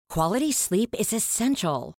Quality sleep is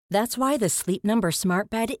essential. That's why the Sleep Number Smart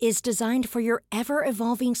Bed is designed for your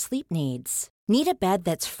ever-evolving sleep needs. Need a bed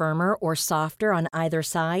that's firmer or softer on either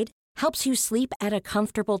side? Helps you sleep at a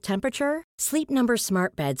comfortable temperature? Sleep Number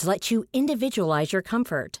Smart Beds let you individualize your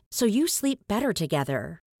comfort, so you sleep better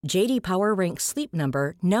together. J.D. Power ranks Sleep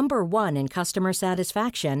Number number 1 in customer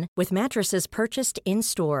satisfaction with mattresses purchased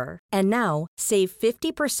in-store. And now, save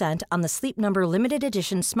 50% on the Sleep Number Limited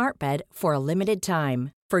Edition Smart Bed for a limited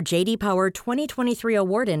time. For J.D. Power 2023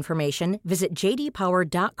 award information, visit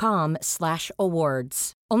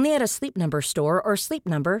jdpower.com/awards. Only at a Sleep Number store or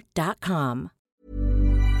sleepnumber.com.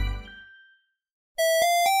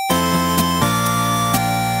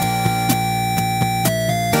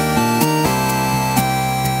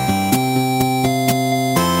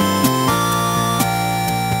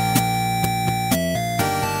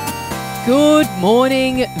 Good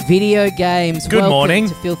morning, video games. Good morning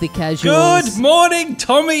to Filthy Casuals. Good morning,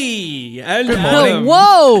 Tommy. And Good Adam. morning.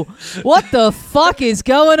 Whoa! What the fuck is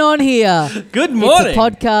going on here? Good morning. It's a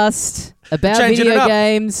podcast about Changing it video up.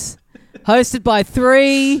 games, hosted by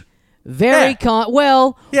three very kind.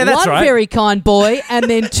 Well, Yeah, that's one right. very kind boy, and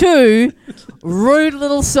then two rude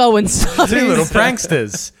little so and so. Two little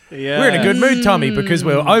pranksters. Yeah. We're in a good mood, Tommy, because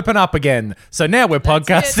we'll open up again. So now we're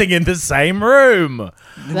podcasting in the same room.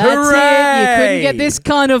 That's Hooray! it. You couldn't get this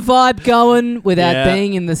kind of vibe going without Yeah.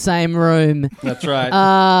 being in the same room. That's right.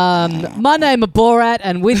 My name is Borat,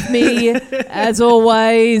 and with me, as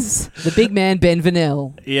always, the big man Ben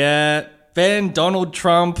Vanel. yeah. Ben, Donald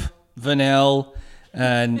Trump, Vanel,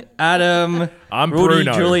 and Adam. I'm Rudy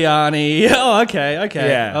Bruno. Giuliani. Oh, okay.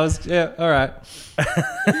 Yeah. All right.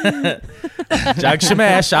 Jug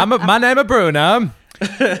Shemesh. My name is Bruno.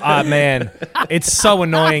 Man, it's so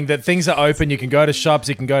annoying that things are open. You can go to shops,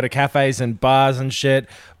 you can go to cafes and bars and shit,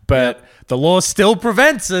 but the law still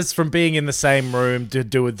prevents us from being in the same room to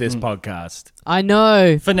do this podcast. I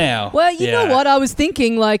know. For now. Well, you know what? I was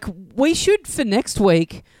thinking, like, we should, for next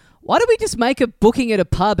week, why don't we just make a booking at a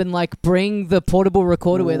pub and, like, bring the portable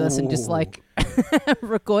recorder with us and just, like,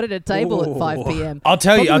 record at a table at 5 p.m.? I'll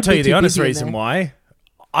tell Probably you would be the too honest busy in reason there. why.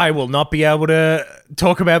 I will not be able to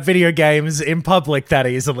talk about video games in public that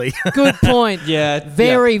easily. Good point. Yeah.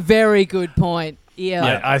 Very, very good point.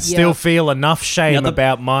 Yeah. I still feel enough shame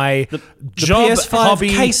about my The job, PS5 hobby.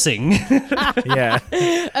 casing. Yeah.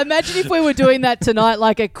 Imagine if we were doing that tonight,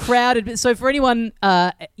 like a crowded. So for anyone,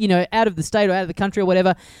 out of the state or out of the country or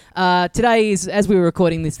whatever, today is, as we were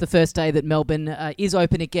recording this, the first day that Melbourne is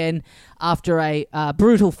open again after a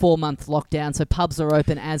brutal 4-month lockdown. So pubs are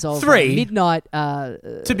open as of midnight.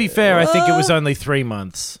 To be fair, I think it was only 3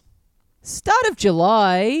 months. Start of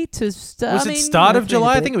July to start. Was it start of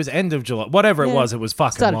July? I think it was end of July. Whatever it was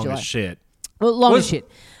fucking Start of long July. as shit. Well, long as shit.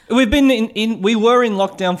 We've been we were in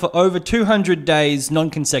lockdown for over 200 days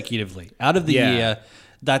non-consecutively. Out of the Yeah. year,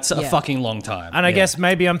 that's a Yeah. fucking long time. And I guess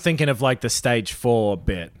maybe I'm thinking of like the stage 4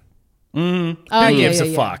 bit. Oh, Who gives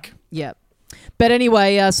a fuck? Yeah. But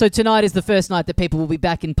anyway, so tonight is the first night that people will be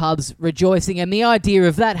back in pubs rejoicing, and the idea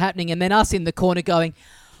of that happening and then us in the corner going,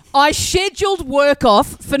 I scheduled work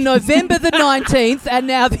off for November the 19th, and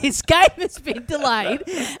now this game has been delayed,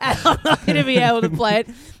 and I'm not going to be able to play it.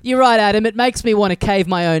 You're right, Adam. It makes me want to cave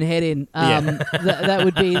my own head in. That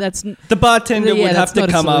would be... That's the bartender would have that's to not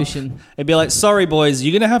a come up solution. and be like, sorry, boys,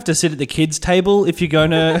 you're going to have to sit at the kids' table if you're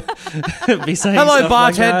going to be saying Hello, stuff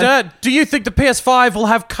like that." bartender. Do you think the PS5 will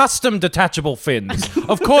have custom detachable fins?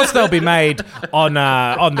 Of course, they'll be made on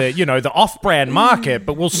the the off-brand market,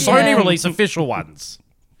 but will Sony Yeah. release official ones?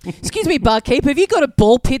 Excuse me, barkeep, have you got a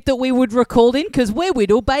ball pit that we would record in? Because we're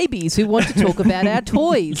little babies who want to talk about our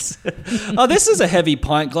toys. Oh, this is a heavy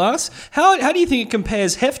pint glass. How do you think it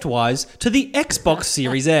compares heft-wise to the Xbox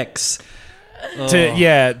Series X?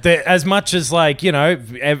 As much as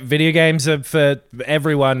video games are for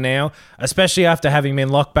everyone now, especially after having been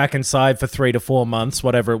locked back inside for 3 to 4 months,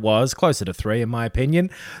 whatever it was, closer to 3 in my opinion.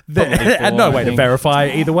 And no way to verify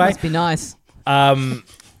either way. Must be nice.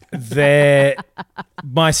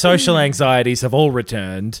 My social anxieties have all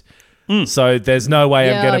returned. So there's no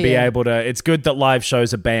way I'm going to be able to... It's good that live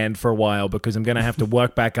shows are banned for a while because I'm going to have to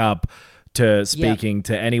work back up to speaking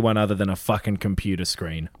to anyone other than a fucking computer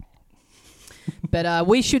screen. But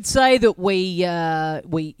we should say that we are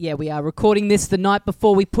recording this the night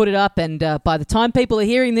before we put it up, and by the time people are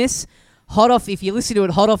hearing this, if you listen to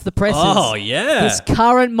it hot off the presses, Oh, yeah. this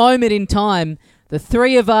current moment in time, the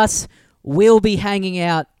three of us will be hanging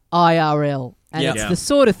out IRL. And Yeah. it's the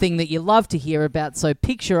sort of thing that you love to hear about. So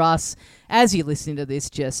picture us, as you're listening to this,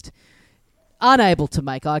 just unable to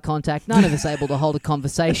make eye contact. None of us able to hold a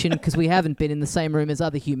conversation because we haven't been in the same room as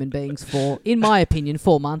other human beings for, in my opinion,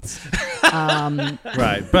 4 months.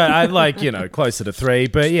 Right, but I closer to 3.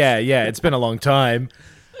 But yeah, it's been a long time.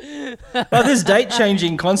 Well, this date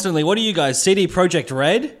changing constantly. What are you guys? CD Projekt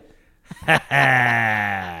Red?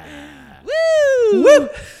 Woo!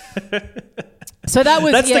 So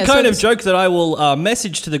that's the kind of joke that I will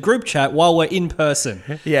message to the group chat while we're in person.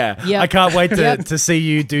 Yeah. Yep. I can't wait Yep. to see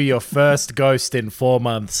you do your first ghost in 4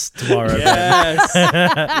 months tomorrow. Yes.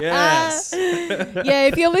 Yes. Yeah,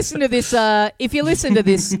 if you listen to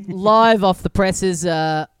this live off the presses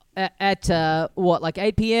at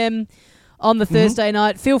 8 p.m. on the Thursday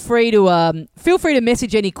night, feel free to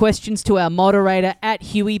message any questions to our moderator at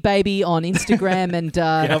Huey Baby on Instagram, and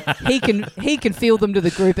he can field them to the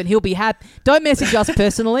group, and he'll be happy. Don't message us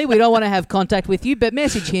personally; we don't want to have contact with you, but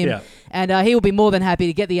message him, and he will be more than happy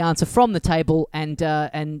to get the answer from the table and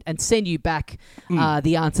send you back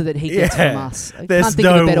the answer that he gets from us. I There's can't think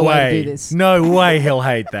of a better way to do this. No way he'll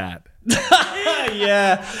hate that.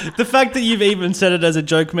 Yeah. The fact that you've even said it as a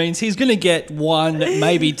joke means he's going to get 1,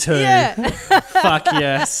 maybe 2. Yeah. Fuck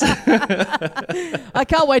yes. I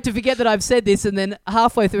can't wait to forget that I've said this, and then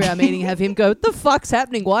halfway through our meeting have him go, "What the fuck's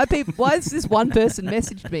happening? Why has this one person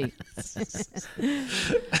messaged me?"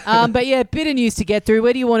 But yeah, bit of news to get through.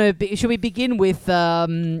 Where do you want to? Should we begin with?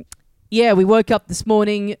 We woke up this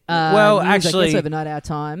morning. Well, news, actually, I guess overnight our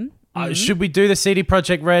time. Should we do the CD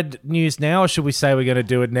Projekt Red news now, or should we say we're going to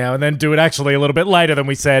do it now and then do it actually a little bit later than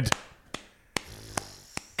we said?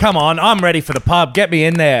 Come on, I'm ready for the pub. Get me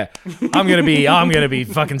in there. I'm gonna be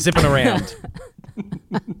fucking zipping around.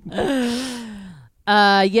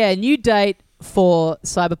 New date for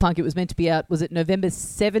Cyberpunk. It was meant to be out. Was it November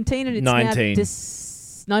 17? And it's 19. now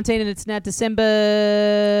 19, and it's now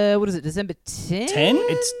December. What is it? December 10? 10?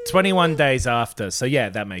 It's 21 days after, so yeah,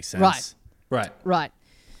 that makes sense. Right.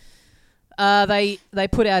 They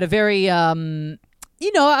put out a very I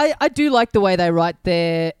do like the way they write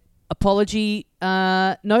their apology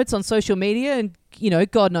notes on social media, and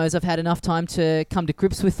God knows I've had enough time to come to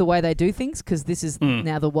grips with the way they do things, because this is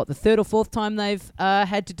now the 3rd or 4th time they've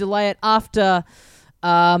had to delay it after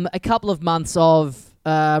a couple of months of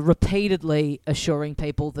repeatedly assuring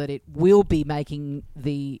people that it will be making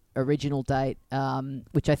the original date,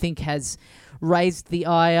 which I think has raised the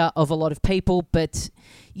ire of a lot of people. But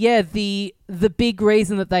yeah, the big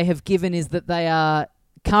reason that they have given is that they are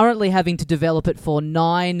currently having to develop it for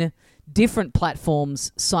 9 different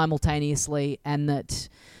platforms simultaneously, and that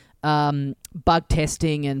bug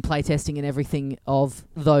testing and play testing and everything of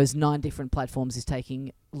those 9 different platforms is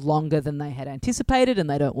taking longer than they had anticipated, and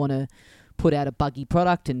they don't want to put out a buggy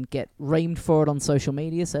product and get reamed for it on social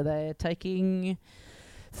media, so they're taking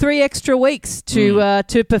 3 extra weeks to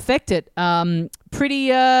perfect it.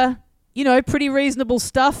 Pretty reasonable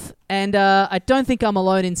stuff, and I don't think I'm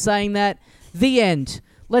alone in saying that. The end.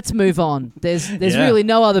 Let's move on. There's really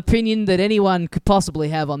no other opinion that anyone could possibly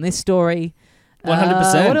have on this story.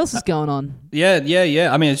 100%. What else is going on? Yeah.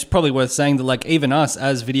 I mean, it's probably worth saying that, even us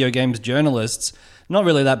as video games journalists, not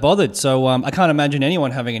really that bothered. So I can't imagine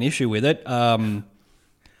anyone having an issue with it. I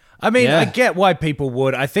get why people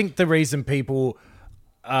would. I think the reason people,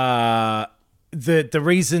 the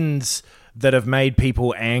reasons that have made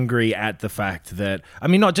people angry at the fact that,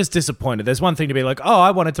 not just disappointed. There's one thing to be like, oh,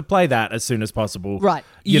 I wanted to play that as soon as possible. Right.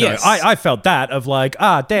 Yes. I felt that of like,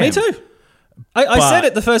 damn. Me too. I said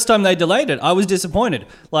it the first time they delayed it. I was disappointed.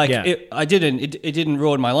 It didn't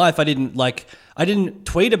ruin my life. I didn't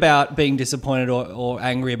tweet about being disappointed or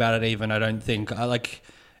angry about it even, I don't think.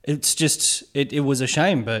 It's just, it was a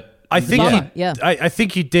shame, but... I think I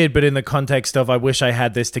think you did, but in the context of I wish I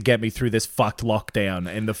had this to get me through this fucked lockdown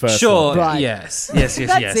in the first Sure, one. Right. yes. That's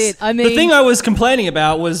it. I mean... The thing I was complaining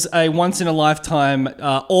about was a once-in-a-lifetime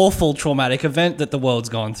awful traumatic event that the world's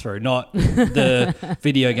gone through, not the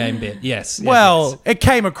video game bit. Yes. Well, it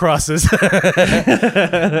came across as...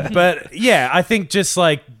 But yeah, I think just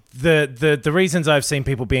like the reasons I've seen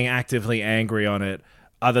people being actively angry on it,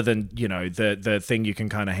 other than, the thing you can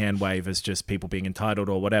kind of hand wave as just people being entitled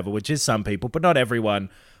or whatever, which is some people, but not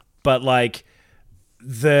everyone. But like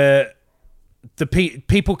the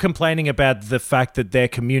people complaining about the fact that their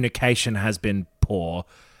communication has been poor,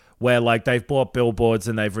 where like they've bought billboards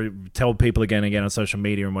and they've told people again and again on social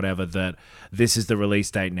media and whatever that this is the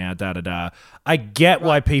release date now, da-da-da. I get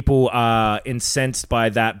why people are incensed by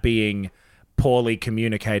that being poorly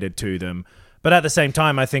communicated to them. But at the same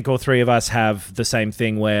time, I think all 3 of us have the same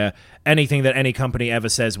thing where anything that any company ever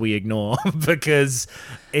says, we ignore because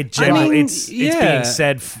it's being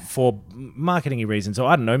said for marketing reasons. Or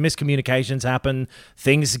I don't know, miscommunications happen,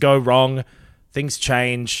 things go wrong, things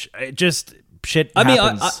change. It just shit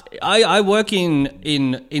happens. I work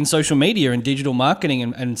in social media and digital marketing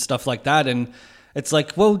and stuff like that, and It's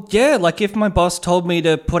like, well, yeah, like if my boss told me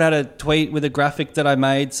to put out a tweet with a graphic that I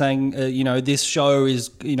made saying, this show is,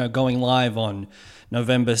 going live on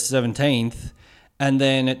November 17th, and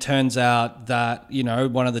then it turns out that,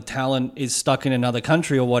 one of the talent is stuck in another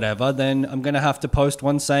country or whatever, then I'm going to have to post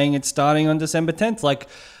one saying it's starting on December 10th. Like,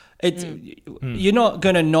 you're not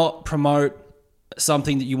going to not promote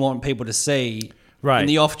something that you want people to see, right? In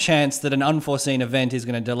the off chance that an unforeseen event is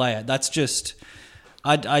going to delay it. That's just...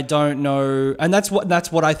 I don't know, and that's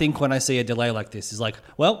what I think when I see a delay like this is like,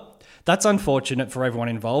 well, that's unfortunate for everyone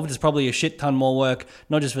involved. It's probably a shit ton more work,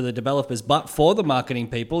 not just for the developers, but for the marketing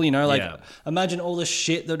people. Imagine all the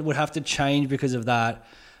shit that would have to change because of that.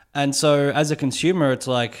 And so, as a consumer, it's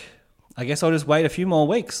like, I guess I'll just wait a few more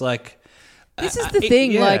weeks. Like, this is the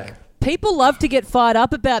thing. Yeah. Like, people love to get fired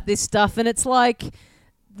up about this stuff, and it's like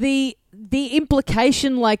the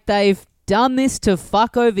implication, like they've done this to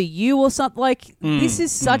fuck over you or something. Like, this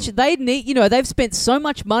is such... They need... they've spent so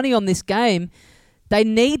much money on this game. They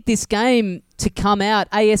need this game to come out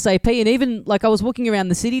ASAP. And even, like, I was walking around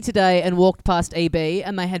the city today and walked past EB,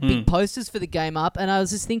 and they had big posters for the game up, and I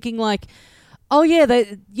was just thinking, like, oh,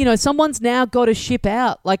 yeah, someone's now got to ship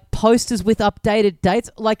out, like, posters with updated dates.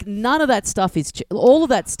 Like, none of that stuff is... all of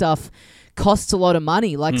that stuff costs a lot of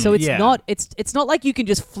money. Like, so it's not it's not like you can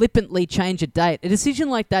just flippantly change a date. A decision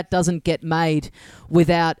like that doesn't get made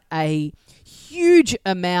without a huge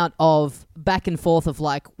amount of back and forth of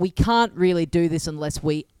like, we can't really do this unless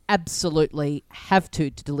we absolutely have to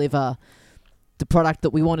deliver the product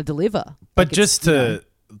that we want to deliver. But like, just to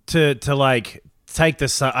like take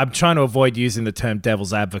this, I'm trying to avoid using the term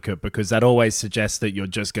devil's advocate because that always suggests that you're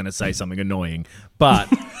just going to say something annoying. But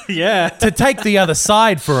yeah, to take the other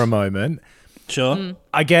side for a moment, sure.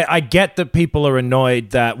 I get that people are annoyed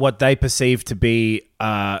that what they perceive to be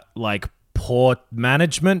like poor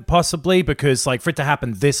management, possibly because like for it to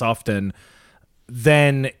happen this often,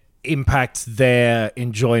 then impacts their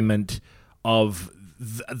enjoyment of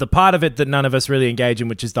the part of it that none of us really engage in,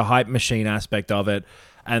 which is the hype machine aspect of it.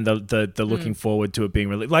 And the looking forward to it being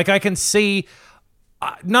released. Like, I can see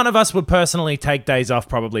none of us would personally take days off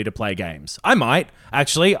probably to play games. I might.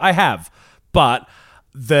 Actually, I have. But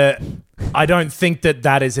I don't think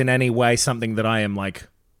that is in any way something that I am, like,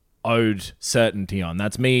 owed certainty on.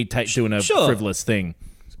 That's me doing a frivolous thing.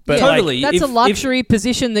 But totally. That's a luxury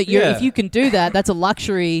position that you're... Yeah. If you can do that, that's a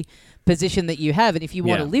luxury position that you have. And if you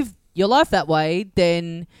want to live your life that way,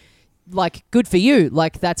 then... like, good for you.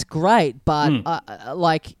 Like, that's great. But,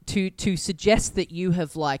 like, to suggest that you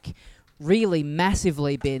have, like, really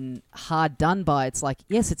massively been hard done by, it's like,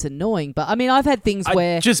 yes, it's annoying. But, I mean, I've had things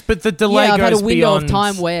where... but the delay goes I've had a window beyond... of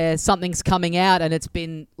time where something's coming out and it's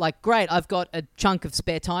been, like, great. I've got a chunk of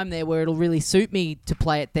spare time there where it'll really suit me to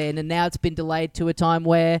play it then. And now it's been delayed to a time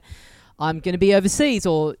where I'm going to be overseas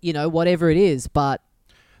or, whatever it is. But...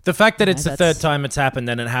 the fact that it's the third time it's happened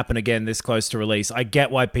and it happened again this close to release, I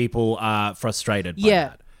get why people are frustrated by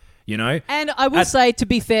that. And I will say, to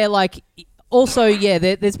be fair, like, also,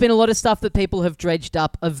 there's been a lot of stuff that people have dredged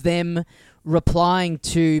up of them replying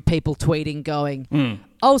to people tweeting going,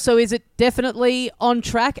 oh, so is it definitely on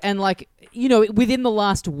track? And, like, within the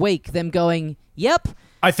last week, them going, yep.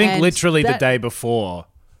 I think literally the day before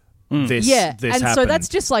this happened. So that's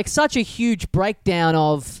just, like, such a huge breakdown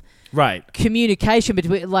of... right. communication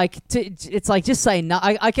between, like, it's like, just say no.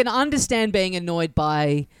 I can understand being annoyed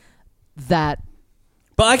by that.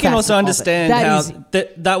 But I can also understand how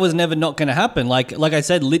that was never not going to happen. Like I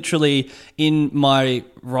said, literally in my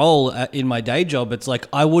role in my day job, it's like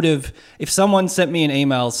I would have, if someone sent me an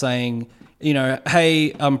email saying,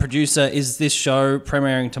 hey, producer, is this show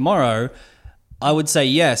premiering tomorrow? I would say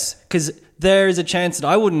yes, because there is a chance that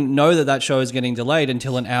I wouldn't know that show is getting delayed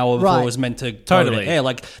until an hour before it was meant to go to air.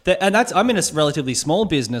 Like, I'm in a relatively small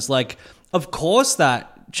business. Like, of course that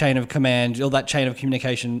chain of command or that chain of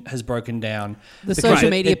communication has broken down. The social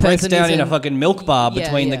media it breaks person down in a fucking milk bar Yeah,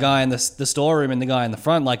 between the guy in the storeroom and the guy in the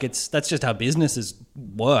front. Like, that's just how businesses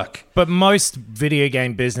work. But most video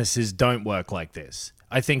game businesses don't work like this.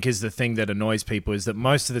 I think is the thing that annoys people is that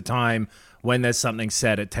most of the time when there's something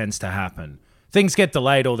said, it tends to happen. Things get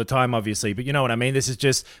delayed all the time, obviously, but you know what I mean? This is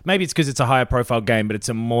just... maybe it's because it's a higher profile game, but it's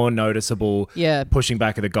a more noticeable pushing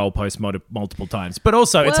back of the goalpost multiple times. But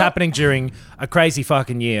also, it's happening during a crazy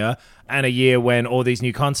fucking year and a year when all these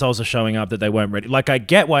new consoles are showing up that they weren't ready. Like, I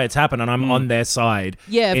get why it's happened, and I'm on their side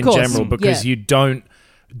in general, because you don't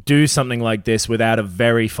do something like this without a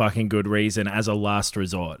very fucking good reason as a last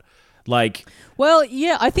resort. Like... well,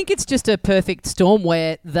 yeah, I think it's just a perfect storm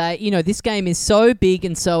where this game is so big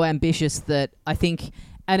and so ambitious that I think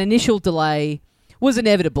an initial delay was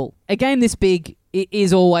inevitable. A game this big it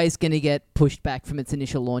is always going to get pushed back from its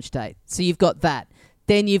initial launch date. So you've got that.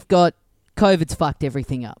 Then you've got COVID's fucked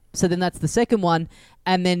everything up. So then that's the second one.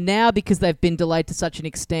 And then now, because they've been delayed to such an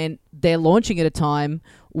extent, they're launching at a time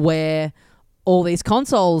where all these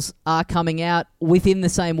consoles are coming out within the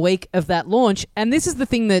same week of that launch. And this is the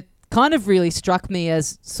thing that kind of really struck me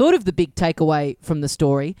as sort of the big takeaway from the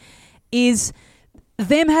story, is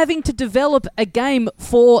them having to develop a game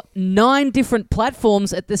for 9 different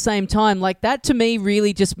platforms at the same time. Like, that to me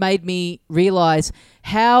really just made me realize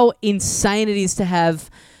how insane it is to have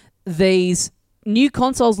these new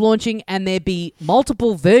consoles launching and there be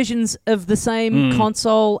multiple versions of the same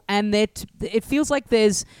console, and it feels like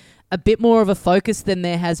there's a bit more of a focus than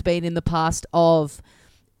there has been in the past of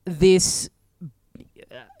this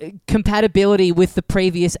compatibility with the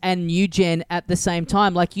previous and new gen at the same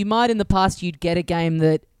time. Like, you might in the past, you'd get a game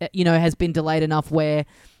that, you know, has been delayed enough where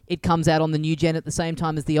it comes out on the new gen at the same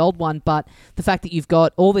time as the old one, but the fact that you've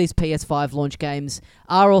got all these PS5 launch games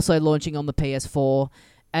are also launching on the PS4,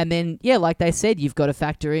 and then, yeah, like they said, you've got to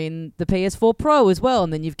factor in the PS4 Pro as well,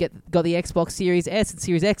 and then you've got the Xbox Series S and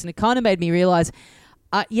Series X, and it kind of made me realize,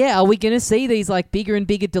 are we going to see these like bigger and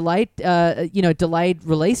bigger delayed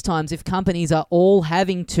release times if companies are all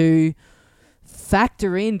having to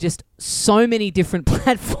factor in just so many different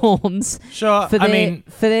platforms? Sure, for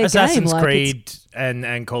their Assassin's game? Creed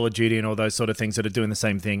and Call of Duty and all those sort of things that are doing the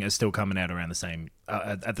same thing are still coming out around the same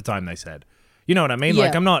at the time they said. You know what I mean? Yeah.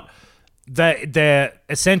 Like, I'm not. They're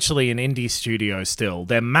essentially an indie studio still.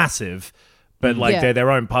 They're massive. But like they're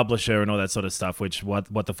their own publisher and all that sort of stuff. Which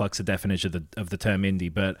what the fuck's the definition of the term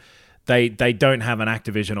indie? But they don't have an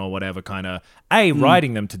Activision or whatever kind of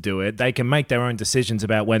writing them to do it. They can make their own decisions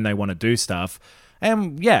about when they want to do stuff,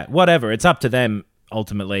 and whatever. It's up to them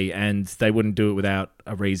ultimately, and they wouldn't do it without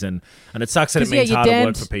a reason. And it sucks that it means harder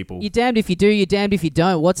work for people. You're damned if you do, you're damned if you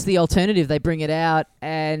don't. What's the alternative? They bring it out,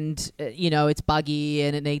 and it's buggy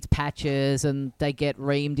and it needs patches, and they get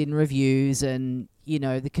reamed in reviews, and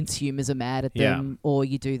the consumers are mad at them, or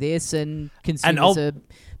you do this, and consumers are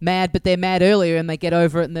mad, but they're mad earlier, and they get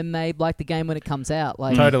over it, and then they like the game when it comes out.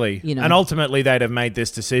 Like, totally. And ultimately, they'd have made this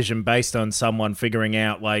decision based on someone figuring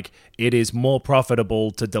out, like, it is more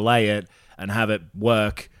profitable to delay it and have it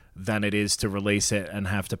work than it is to release it and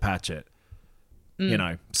have to patch it.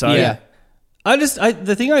 So yeah.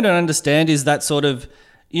 The thing I don't understand is that sort of,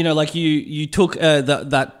 like you took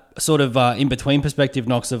that sort of in between perspective,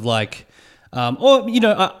 Knox, of like.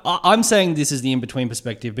 I'm saying this is the in-between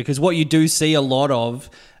perspective because what you do see a lot of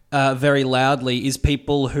very loudly is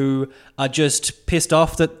people who are just pissed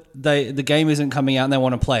off that the game isn't coming out and they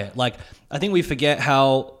want to play it. Like, I think we forget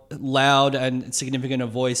how loud and significant a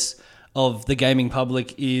voice of the gaming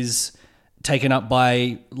public is taken up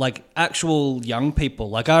by like actual young people.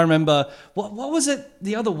 Like, I remember, what was it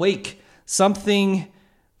the other week? Something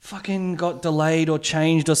fucking got delayed or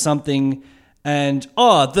changed or something. And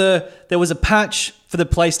there was a patch for the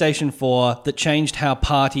PlayStation 4 that changed how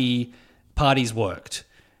parties worked,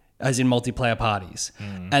 as in multiplayer parties.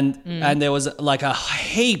 And there was like a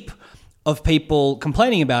heap of people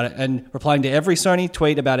complaining about it and replying to every Sony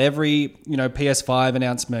tweet about every PS5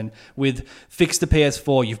 announcement with fix the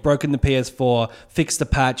PS4, you've broken the PS4, fix the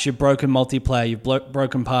patch, you've broken multiplayer, you've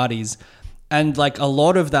broken parties. And like a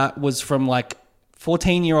lot of that was from like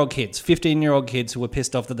 14-year-old kids, 15-year-old kids who were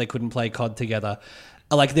pissed off that they couldn't play COD together.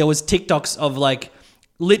 Like, there was TikToks of like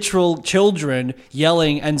literal children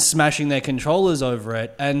yelling and smashing their controllers over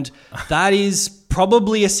it. And that is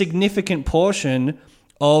probably a significant portion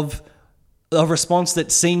of a response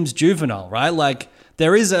that seems juvenile, right? Like,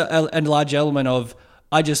 there is a large element of,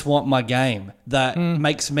 I just want my game that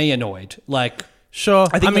makes me annoyed. Like, sure.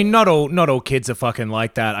 I mean, not all kids are fucking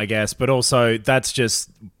like that, I guess. But also, that's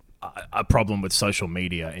just a problem with social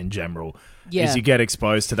media in general. Is you get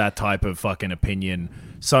exposed to that type of fucking opinion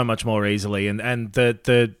so much more easily, and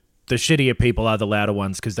the shittier people are the louder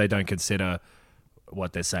ones because they don't consider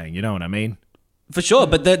what they're saying. You know what I mean? For sure,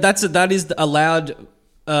 but that is a loud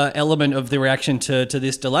element of the reaction to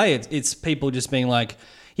this delay. It's people just being like,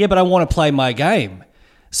 yeah, but I want to play my game.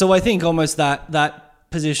 So I think almost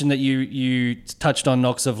that position that you touched on,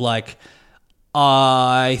 Knox, of like,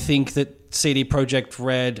 I think that CD Projekt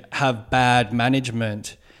Red have bad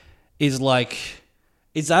management is like,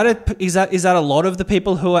 is that a lot of the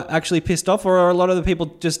people who are actually pissed off, or are a lot of the people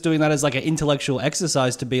just doing that as like an intellectual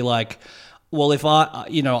exercise to be like, well, if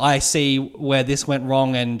I see where this went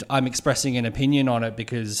wrong and I'm expressing an opinion on it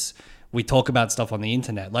because we talk about stuff on the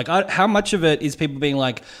internet. Like, how much of it is people being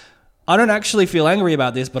like, I don't actually feel angry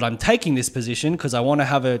about this, but I'm taking this position because I want to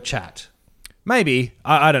have a chat. Maybe.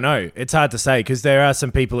 I don't know. It's hard to say because there are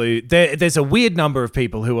some people who... There's a weird number of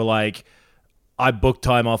people who are like, I booked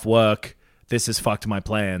time off work. This has fucked my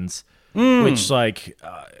plans. Which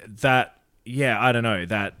that, I don't know.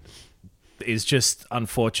 That is just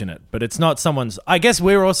unfortunate, but it's not someone's. I guess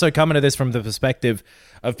we're also coming to this from the perspective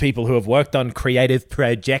of people who have worked on creative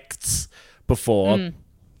projects before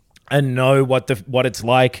and know what it's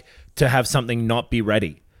like to have something not be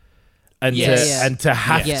ready and to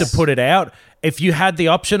have to put it out. If you had the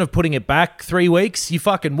option of putting it back 3 weeks, you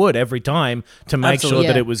fucking would every time to make sure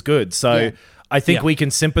that it was good. So I think we can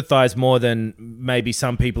sympathize more than maybe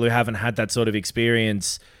some people who haven't had that sort of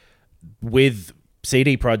experience with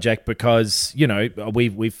CD Projekt, because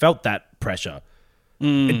we've felt that pressure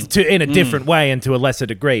in a different way and to a lesser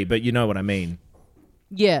degree, but you know what I mean.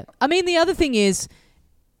 Yeah, I mean the other thing is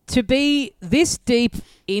to be this deep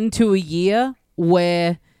into a year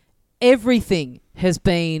where everything has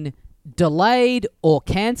been delayed or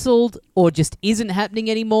cancelled or just isn't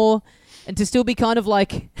happening anymore, and to still be kind of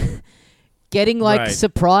like getting like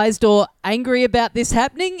surprised or angry about this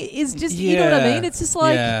happening is just you know what I mean. It's just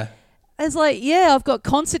like. It's like, I've got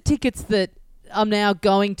concert tickets that I'm now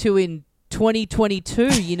going to in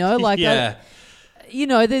 2022, Like,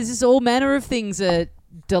 there's just all manner of things that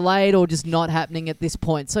delayed or just not happening at this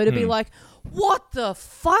point. So to be like, what the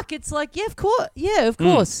fuck? It's like, of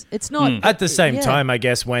course. It's not. At the same time, I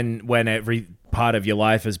guess, when every part of your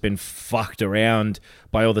life has been fucked around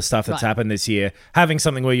by all the stuff that's happened this year, having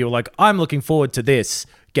something where you're like, I'm looking forward to this,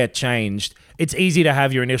 get changed, it's easy to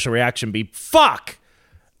have your initial reaction be, fuck!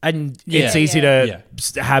 And it's easy to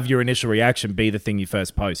have your initial reaction be the thing you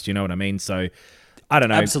first post. You know what I mean? So, I don't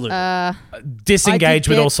know. Absolutely. Disengage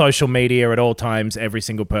with all social media at all times, every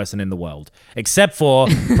single person in the world. Except for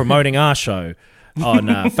promoting our show on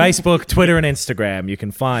Facebook, Twitter, and Instagram. You can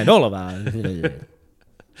find all of our...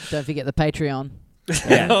 Don't forget the Patreon.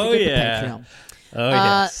 Patreon. Oh,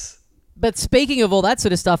 yes. But speaking of all that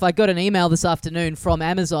sort of stuff, I got an email this afternoon from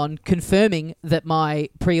Amazon confirming that my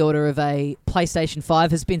pre-order of a PlayStation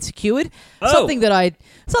 5 has been secured. Oh. Something that I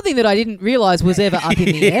didn't realise was ever up in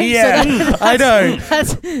the air. Yeah, I know.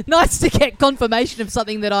 That's nice to get confirmation of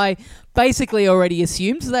something that I basically already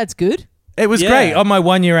assumed, so that's good. It was great. On my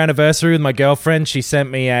 1 year anniversary with my girlfriend, she sent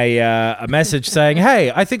me a message saying, hey,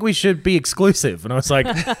 I think we should be exclusive. And I was like,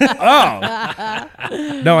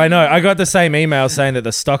 oh. No, I know. I got the same email saying that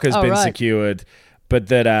the stock has been secured, but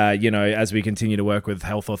that, as we continue to work with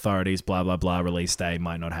health authorities, blah, blah, blah, release day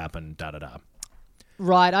might not happen, da-da-da.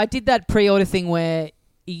 Right. I did that pre-order thing where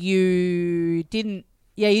you didn't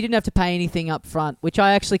have to pay anything up front, which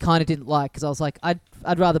I actually kind of didn't like because I was like,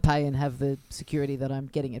 I'd rather pay and have the security that I'm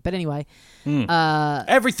getting it. But anyway.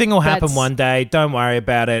 Everything will happen one day. Don't worry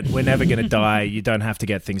about it. We're never going to die. You don't have to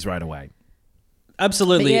get things right away.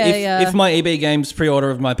 Absolutely. If my EB Games pre-order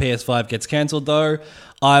of my PS5 gets cancelled, though,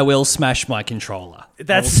 I will smash my controller.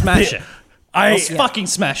 Smash it. I'll fucking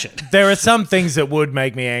smash it. There are some things that would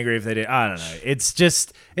make me angry if they did. I don't know. It's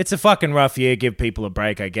a fucking rough year. Give people a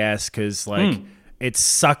break, I guess, because, it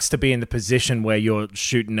sucks to be in the position where you're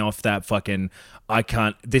shooting off that fucking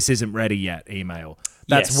this isn't ready yet email.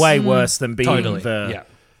 That's way worse than being on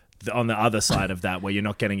the other side of that where you're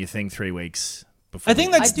not getting your thing 3 weeks before. I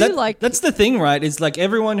think that's the thing, right? Is like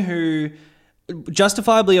everyone who,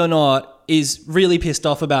 justifiably or not, is really pissed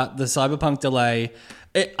off about the Cyberpunk delay.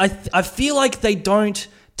 I feel like they don't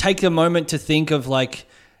take a moment to think of like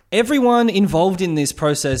everyone involved in this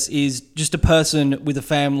process is just a person with a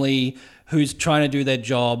family who's trying to do their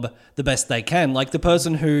job the best they can. Like the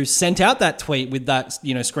person who sent out that tweet with that,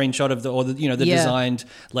 screenshot of the designed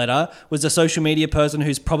letter was a social media person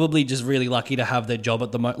who's probably just really lucky to have their job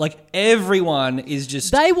at the moment. Like everyone is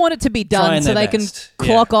just they want it to be done so they can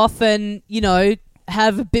clock off and,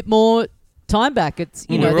 have a bit more time back. It's,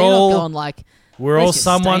 they're not going like, we're all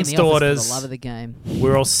someone's daughters. For the love of the game.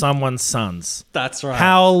 We're all someone's sons. That's right.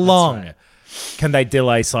 How long can they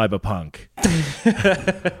delay Cyberpunk?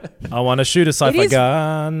 I want to shoot a sci-fi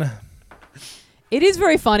gun. It is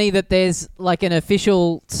very funny that there's like an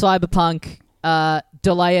official Cyberpunk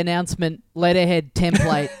delay announcement letterhead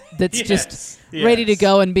template that's ready to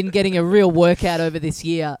go and been getting a real workout over this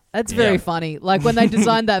year. That's very funny. Like when they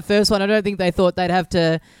designed that first one, I don't think they thought they'd have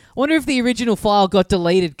to... I wonder if the original file got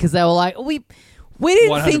deleted because they were like, we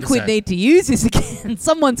didn't 100%. Think we'd need to use this again.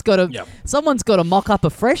 Someone's got to mock up a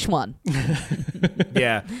fresh one.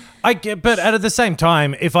 Yeah. But at the same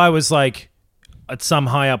time, if I was like at some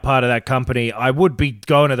high up part of that company, I would be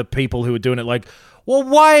going to the people who were doing it like, well,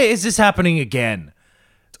 why is this happening again?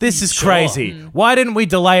 This is crazy. Why didn't we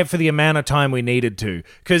delay it for the amount of time we needed to?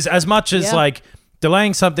 Because as much as like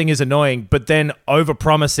delaying something is annoying, but then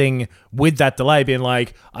over-promising with that delay, being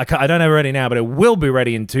like, I don't have it ready now, but it will be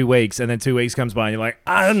ready in 2 weeks, and then 2 weeks comes by, and you're like,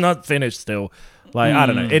 I'm not finished still. Like, I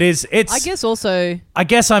don't know. It's. I guess also... I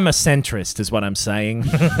guess I'm a centrist, is what I'm saying.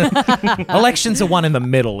 Elections are one in the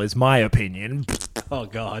middle, is my opinion. Oh,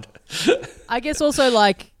 God. I guess also,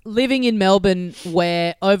 like, living in Melbourne,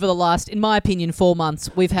 where over the last, in my opinion, 4 months,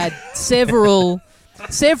 we've had several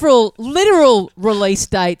literal release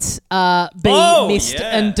dates be missed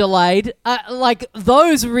and delayed. Like,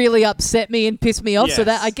 those really upset me and pissed me off. Yes. So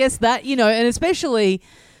that, I guess that, you know, and especially...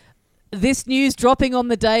 this news dropping on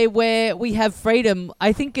the day where we have freedom,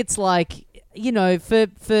 I think it's like, you know, for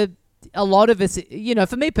a lot of us, you know,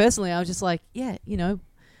 for me personally, I was just like, yeah, you know,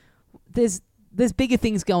 there's bigger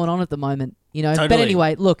things going on at the moment, you know. Totally. But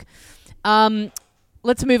anyway, look,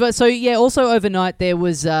 let's move on. So yeah, also overnight there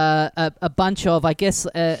was a bunch of, I guess,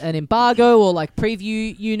 an embargo or like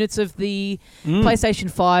preview units of the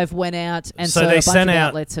PlayStation 5 went out, and so they a bunch sent of out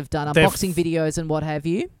outlets have done unboxing videos and what have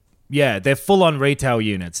you. Yeah, they're full-on retail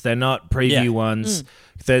units. They're not preview ones.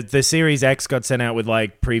 The Series X got sent out with,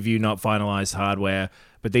 like, preview, not finalized hardware.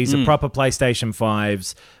 But these are proper PlayStation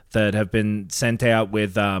 5s that have been sent out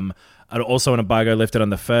with also an embargo lifted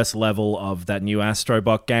on the first level of that new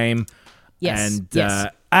Astrobot game. Yes. And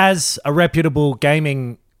as a reputable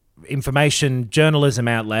gaming information journalism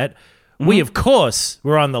outlet, we, of course,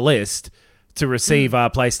 were on the list to receive our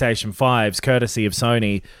PlayStation 5s, courtesy of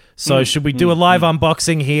Sony. So should we do a live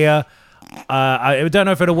unboxing here? I don't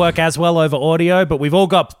know if it'll work as well over audio, but we've all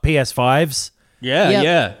got PS5s.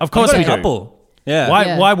 Yeah. Of course I've got we a do. couple. Yeah.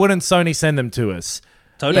 Why wouldn't Sony send them to us?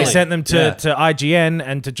 Totally. They sent them to IGN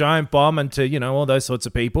and to Giant Bomb and to, you know, all those sorts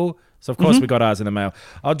of people. So, of course, we got ours in the mail.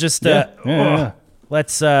 I'll just...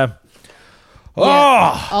 let's...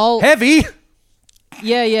 heavy!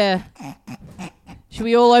 Yeah. Should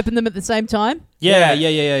we all open them at the same time? Yeah.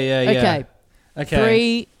 Okay. Okay.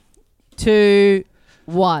 3, 2,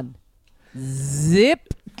 1. Zip.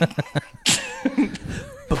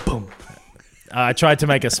 Boom. I tried to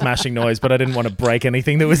make a smashing noise, but I didn't want to break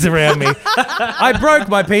anything that was around me. I broke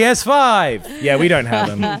my PS5. Yeah, we don't have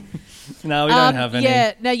them. No, we don't have any.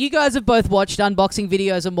 Yeah, now you guys have both watched unboxing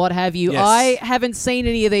videos and what have you. Yes. I haven't seen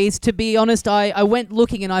any of these. To be honest, I went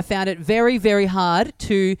looking and I found it very, very hard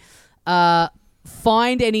to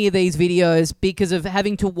find any of these videos because of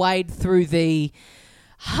having to wade through the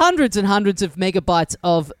hundreds and hundreds of megabytes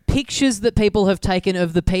of pictures that people have taken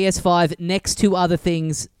of the PS5 next to other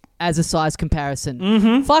things as a size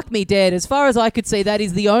comparison. Fuck me dead. As far as I could see, that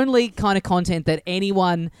is the only kind of content that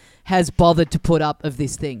anyone has bothered to put up of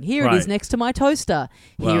this thing. Here it is next to my toaster.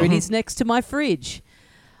 Here it is next to my fridge.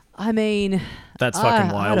 I mean... That's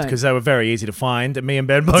fucking wild because they were very easy to find, and me and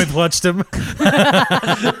Ben both watched them.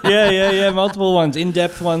 Yeah. Multiple ones,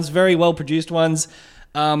 in-depth ones, very well-produced ones.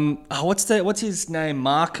 What's his name?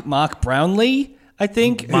 Mark Brownlee, I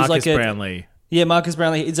think. Marcus Brownlee. Yeah, Marcus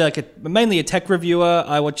Brownlee. He's like mainly a tech reviewer.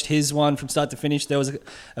 I watched his one from start to finish. There was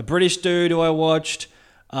a British dude who I watched.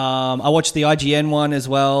 I watched the IGN one as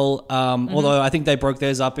well. Although I think they broke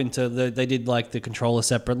theirs up into they did like the controller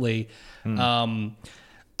separately. And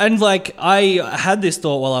like I had this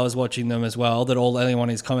thought while I was watching them as well that all anyone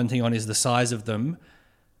is commenting on is the size of them.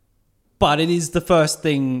 But it is the first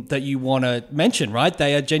thing that you want to mention, right?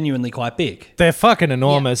 They are genuinely quite big. They're fucking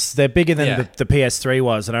enormous. Yeah. They're bigger than Yeah. the PS3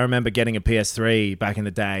 was. And I remember getting a PS3 back in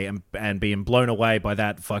the day and being blown away by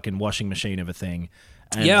that fucking washing machine of a thing.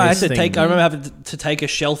 And Yeah, I had this to thing- I remember having to take a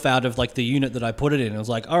shelf out of like the unit that I put it in. It was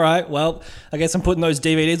like, all right, well, I guess I'm putting those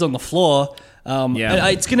DVDs on the floor. Yeah.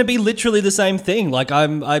 And it's going to be literally the same thing. Like I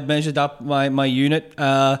measured up my unit.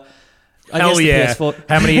 I guess Hell the yeah. PS4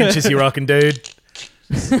 How many inches you rocking, dude?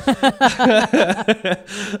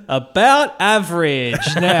 About average.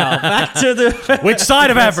 Now, back to the... Which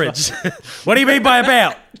side of average? What do you mean by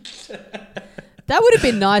about? That would have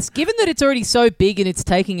been nice, given that it's already so big and it's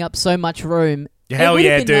taking up so much room. Hell it would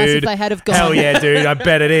yeah, have been nice if dude. they had have gone. Hell yeah, dude. I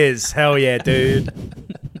bet it is. Hell yeah, dude.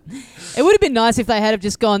 It would have been nice if they had have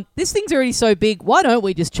just gone, this thing's already so big, why don't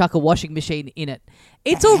we just chuck a washing machine in it?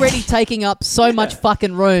 It's already taking up so much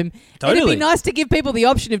fucking room. It'd Totally. be nice to give people the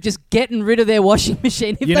option of just getting rid of their washing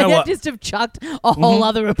machine if You they know had what? just have chucked a whole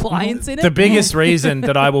other appliance in it. The biggest reason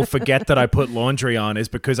that I will forget that I put laundry on is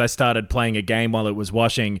because I started playing a game while it was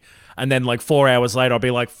washing, and then like 4 hours later I'll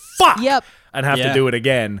be like, fuck! Yep. And have to Yeah. do it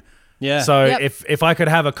again. Yeah. So Yep. if I could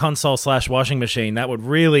have a console/washing machine, that would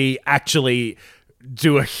really actually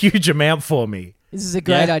do a huge amount for me. This is a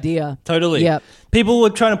great Yeah. idea. Totally. Yep. People were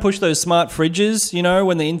trying to push those smart fridges, you know,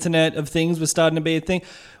 when the Internet of Things was starting to be a thing.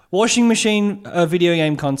 Washing machine, video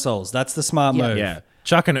game consoles. That's the smart move. Yeah.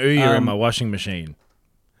 Chuck an Ouya in my washing machine.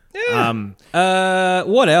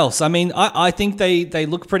 What else? I mean, I think they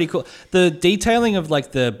look pretty cool. The detailing of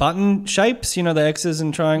like the button shapes, the X's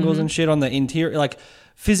and triangles and shit on the interior, like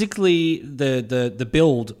physically the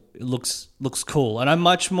build looks cool. And I'm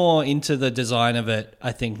much more into the design of it,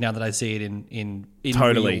 I think, now that I see it in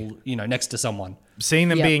Totally. real, next to someone. Seeing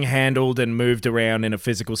them being handled and moved around in a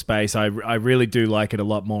physical space, I really do like it a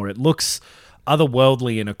lot more. It looks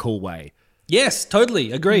otherworldly in a cool way. Yes,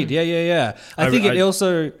 totally. Agreed. Yeah. I think it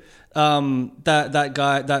also, that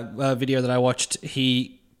guy, that video that I watched,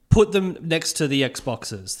 he put them next to the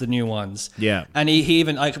Xboxes, the new ones. Yeah. And he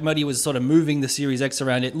even, like, when he was sort of moving the Series X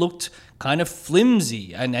around, it looked kind of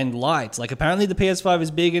flimsy and light. Like, apparently the PS5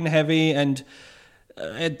 is big and heavy, and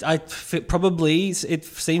it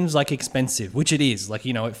seems like expensive, which it is. Like,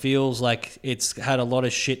 it feels like it's had a lot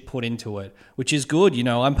of shit put into it, which is good.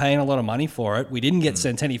 I'm paying a lot of money for it. We didn't get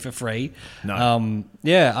sent any for free. No.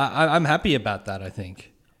 I'm happy about that, I think.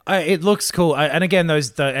 It looks cool. And again, the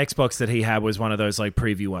Xbox that he had was one of those like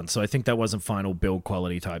preview ones. So I think that wasn't final build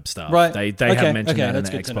quality type stuff. Right. They have mentioned that in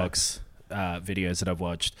the Xbox videos that I've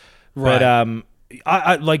watched. Right. But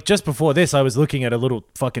I like just before this, I was looking at a little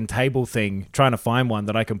fucking table thing, trying to find one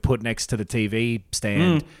that I can put next to the TV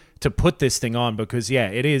stand to put this thing on, because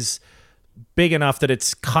it is big enough that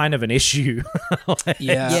it's kind of an issue.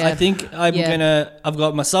 I think I've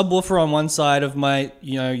got my subwoofer on one side of my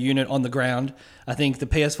unit on the ground. I think the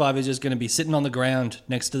PS5 is just going to be sitting on the ground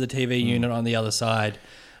next to the TV unit on the other side.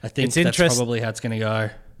 I think that's probably how it's going to go.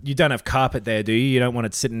 You don't have carpet there, do you? You don't want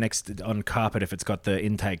it sitting on carpet if it's got the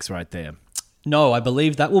intakes right there. No, I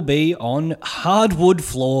believe that will be on hardwood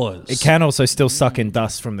floors. It can also still suck in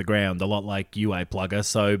dust from the ground, a lot like UA Plugger,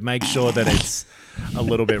 so make sure that it's a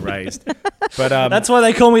little bit raised. But that's why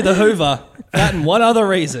they call me the Hoover. That and one other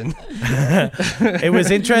reason. It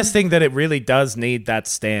was interesting that it really does need that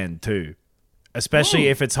stand too. Especially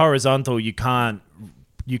if it's horizontal, you can't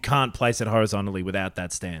place it horizontally without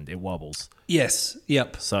that stand. It wobbles. Yes.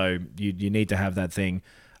 Yep. So you need to have that thing.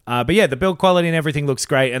 But yeah, the build quality and everything looks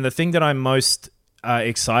great. And the thing that I'm most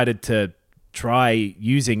excited to try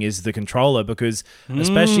using is the controller, because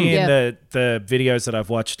especially in the videos that I've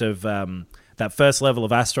watched of that first level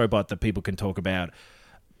of Astrobot that people can talk about,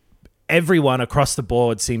 everyone across the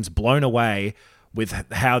board seems blown away with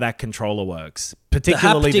how that controller works,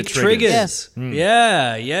 particularly the triggers.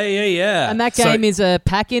 Yeah. And that game is a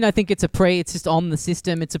pack-in. I think it's it's just on the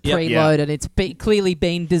system. It's a preload, and it's clearly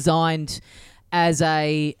been designed as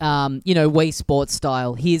a Wii Sports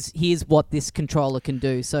style. Here's what this controller can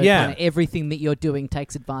do. So kind of everything that you're doing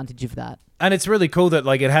takes advantage of that. And it's really cool that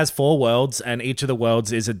it has 4 worlds, and each of the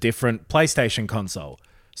worlds is a different PlayStation console.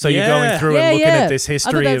 So you're going through and looking at this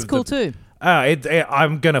history. I thought that's cool too.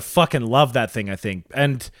 I'm gonna fucking love that thing, I think.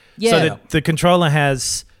 And so the controller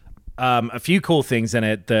has a few cool things in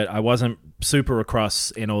it that I wasn't super across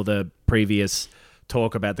in all the previous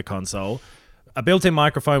talk about the console. A built-in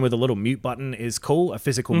microphone with a little mute button is cool. A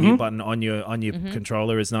physical mute button on your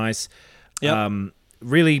controller is nice. Yep.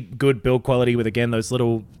 Really good build quality with, again,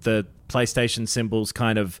 the PlayStation symbols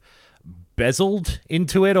kind of bezeled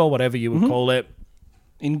into it, or whatever you would call it.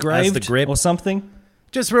 Engraved as the grip or something.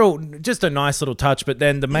 Just a nice little touch. But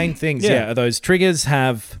then the main things, are those triggers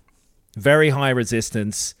have very high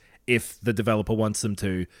resistance if the developer wants them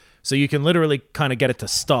to. So you can literally kind of get it to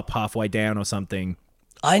stop halfway down or something.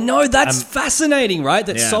 I know, that's fascinating, right?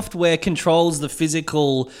 That software controls the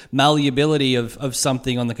physical malleability of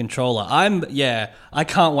something on the controller. I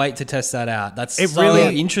can't wait to test that out. That's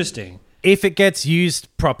really interesting. If it gets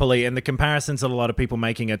used properly, and the comparisons that a lot of people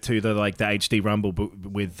making it to the HD Rumble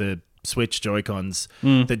with the Switch Joy-Cons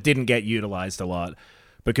that didn't get utilized a lot,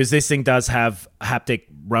 because this thing does have haptic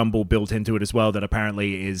rumble built into it as well, that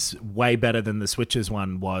apparently is way better than the Switch's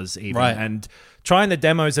one was even. Right. And trying the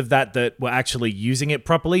demos of that were actually using it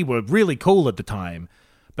properly were really cool at the time.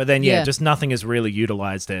 But then, just nothing has really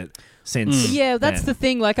utilized it since. Yeah, that's the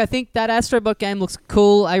thing. I think that Astrobot game looks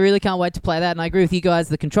cool. I really can't wait to play that. And I agree with you guys.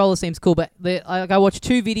 The controller seems cool. But I watched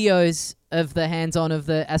 2 videos of the hands-on of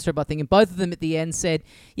the Astrobot thing, and both of them at the end said,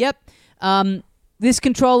 yep, this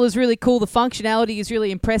controller is really cool. The functionality is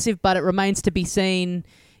really impressive, but it remains to be seen,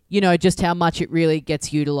 just how much it really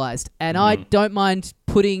gets utilized. And I don't mind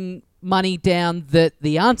putting money down that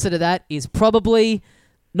the answer to that is probably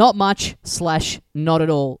not much / not at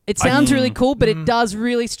all. It sounds really cool, but it does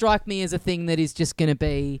really strike me as a thing that is just going to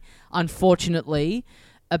be, unfortunately,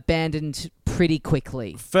 abandoned pretty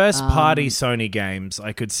quickly. First-party Sony games,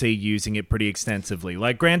 I could see using it pretty extensively.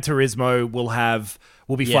 Like Gran Turismo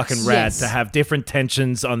will be fucking rad to have different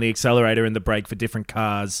tensions on the accelerator and the brake for different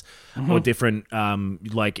cars, or different,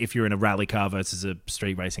 if you're in a rally car versus a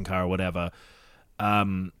street racing car or whatever.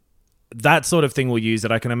 that sort of thing will use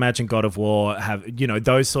it. I can imagine God of War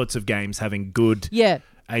those sorts of games having good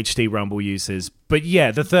HD Rumble uses. But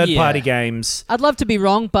yeah, the third-party games... I'd love to be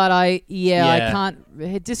wrong, but I can't...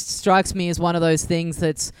 It just strikes me as one of those things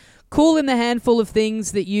that's cool in the handful of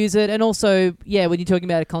things that use it. And also, when you're talking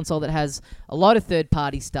about a console that has a lot of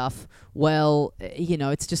third-party stuff, well,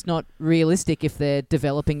 it's just not realistic if they're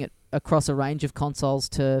developing it across a range of consoles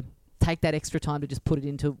to take that extra time to just put it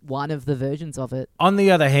into one of the versions of it. On the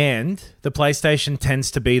other hand, the PlayStation tends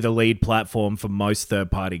to be the lead platform for most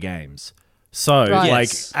third-party games. So,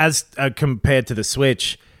 as compared to the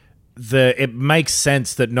Switch, it makes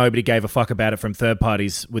sense that nobody gave a fuck about it from third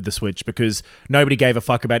parties with the Switch, because nobody gave a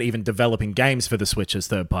fuck about even developing games for the Switch as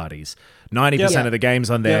third parties. 90% of the games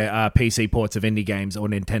on there are PC ports of indie games or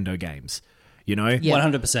Nintendo games,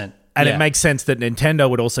 100%. And it makes sense that Nintendo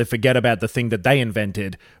would also forget about the thing that they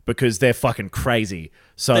invented because they're fucking crazy.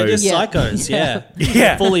 So they're just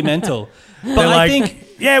psychos, fully mental. But I think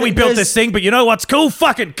we built this thing, but you know what's cool?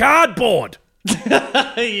 Fucking cardboard.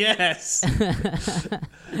 Yes.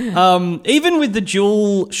 Even with the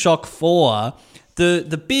DualShock 4,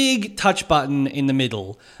 the big touch button in the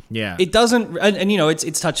middle, it doesn't, and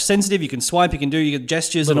it's touch sensitive. You can swipe, you can do your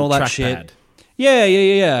gestures and all that shit. Pad.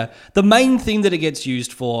 Yeah. The main thing that it gets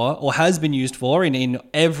used for, or has been used for in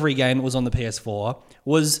every game that was on the PS4,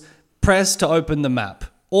 was press to open the map.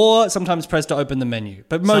 Or sometimes press to open the menu.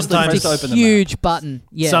 But mostly press to open the map. Huge button.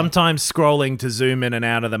 Yeah. Sometimes scrolling to zoom in and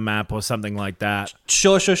out of the map or something like that.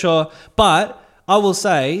 Sure. But I will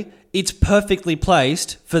say it's perfectly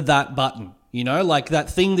placed for that button. Like that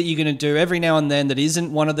thing that you're going to do every now and then that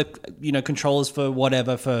isn't one of the, controllers for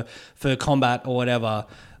whatever, for combat or whatever.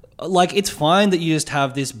 Like, it's fine that you just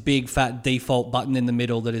have this big fat default button in the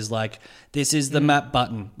middle that is like, this is the map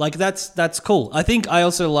button. Like, that's cool. I think I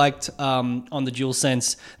also liked on the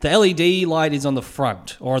DualSense, the LED light is on the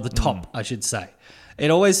front, or the top, I should say.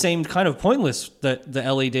 It always seemed kind of pointless that the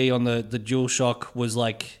LED on the DualShock was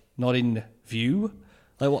like not in view.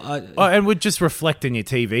 Like, and would just reflect in your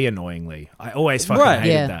TV annoyingly. I always fucking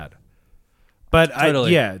hated that. But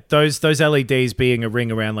totally. Those LEDs being a ring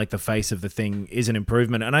around like the face of the thing is an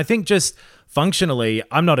improvement. And I think just functionally,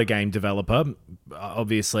 I'm not a game developer,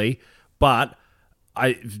 obviously, but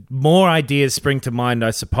more ideas spring to mind,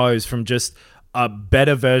 I suppose, from just a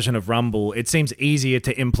better version of Rumble. It seems easier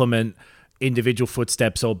to implement individual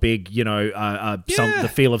footsteps or big,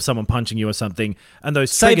 the feel of someone punching you or something, and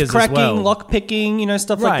those triggers cracking, as well. lock picking,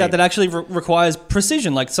 stuff like that actually requires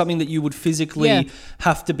precision, like something that you would physically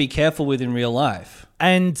have to be careful with in real life.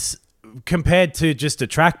 And compared to just a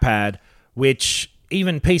trackpad, which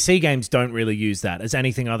even PC games don't really use that as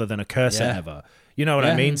anything other than a cursor ever. You know what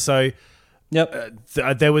I mean? So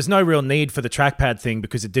there was no real need for the trackpad thing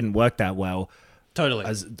because it didn't work that well. Totally.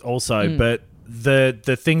 But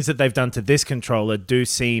the things that they've done to this controller do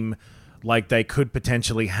seem like they could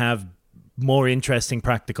potentially have more interesting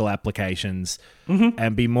practical applications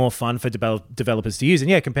and be more fun for developers to use.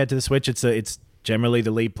 And compared to the Switch, it's generally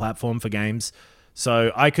the lead platform for games.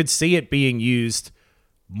 So I could see it being used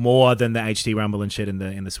more than the HD Rumble and shit in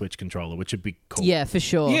the Switch controller, which would be cool. Yeah, for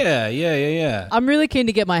sure. Yeah. I'm really keen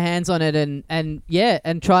to get my hands on it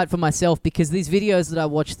and try it for myself, because these videos that I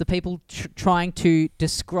watched, the people trying to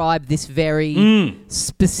describe this very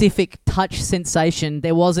specific touch sensation,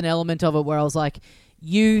 there was an element of it where I was like,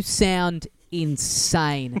 you sound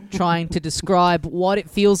insane trying to describe what it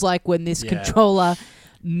feels like when this controller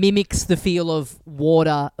mimics the feel of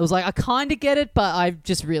water. It was like, I kind of get it, but I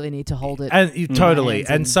just really need to hold it. And totally.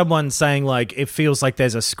 And someone saying like, it feels like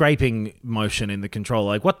there's a scraping motion in the controller.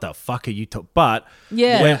 Like, what the fuck are you talking? But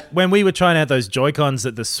when we were trying out those Joy-Cons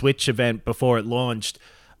at the Switch event before it launched,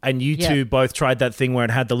 and you two both tried that thing where it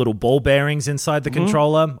had the little ball bearings inside the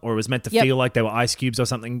controller, or it was meant to feel like there were ice cubes or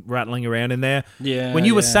something rattling around in there. Yeah. When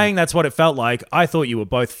you were saying that's what it felt like, I thought you were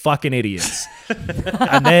both fucking idiots.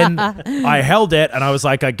 And then I held it and I was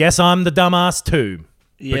like, I guess I'm the dumbass too.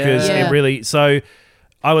 Because it really... So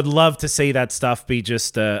I would love to see that stuff be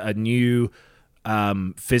just a new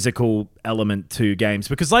physical element to games.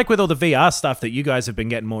 Because like with all the VR stuff that you guys have been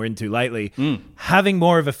getting more into lately, having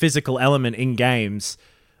more of a physical element in games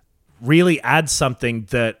really adds something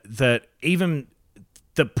that even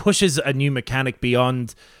that pushes a new mechanic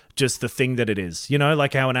beyond just the thing that it is.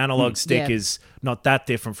 Like how an analog stick is not that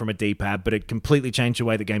different from a D-pad, but it completely changed the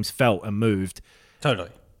way the games felt and moved. Totally.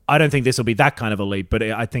 I don't think this will be that kind of a leap, but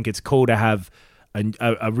I think it's cool to have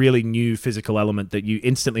a really new physical element that you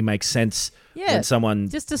instantly make sense when someone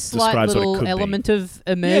just a slight describes little what it could element be. of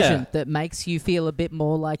immersion that makes you feel a bit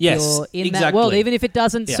more like Yes, you're in that exactly. world, even if it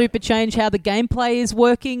doesn't super change how the gameplay is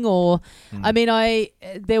working. Or, I mean,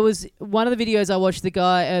 there was one of the videos I watched, the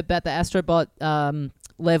guy about the Astrobot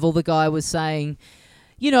level. The guy was saying,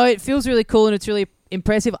 it feels really cool and it's really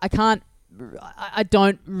impressive. I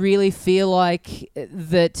don't really feel like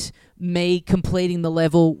that me completing the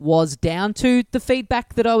level was down to the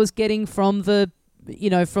feedback that I was getting from the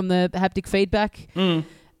haptic feedback and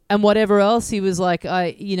whatever else. He was like,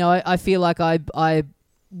 I feel like I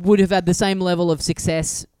would have had the same level of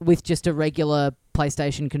success with just a regular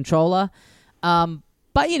PlayStation controller. But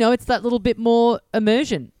it's that little bit more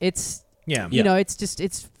immersion. It's, it's just,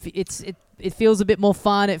 it feels a bit more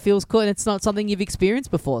fun. It feels cool, and it's not something you've experienced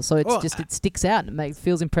before. So it sticks out and it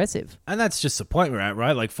feels impressive. And that's just the point we're at,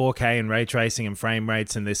 right? Like 4K and ray tracing and frame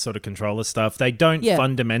rates and this sort of controller stuff. They don't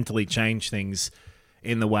fundamentally change things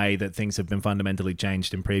in the way that things have been fundamentally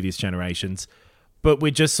changed in previous generations. But we're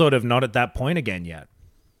just sort of not at that point again yet.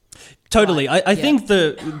 Totally. I think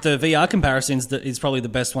the VR comparisons is probably the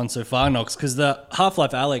best one so far, Nox, because the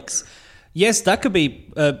Half-Life Alyx, yes, that could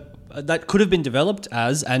be... that could have been developed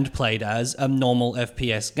as and played as a normal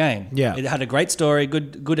FPS game. Yeah. It had a great story,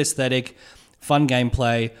 good aesthetic, fun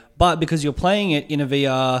gameplay, but because you're playing it in a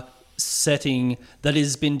VR setting that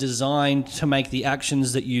has been designed to make the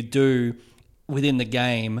actions that you do within the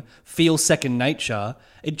game feel second nature,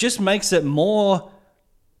 it just makes it more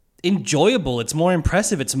enjoyable. It's more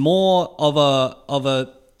impressive. It's more of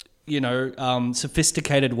a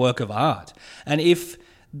sophisticated work of art. And if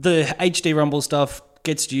the HD Rumble stuff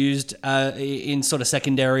gets used in sort of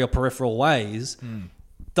secondary or peripheral ways,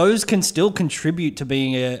 those can still contribute to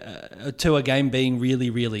being to a game being really,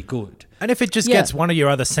 really good. And if it just gets one of your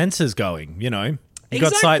other senses going, you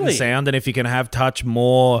got sight and sound, and if you can have touch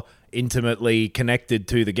more intimately connected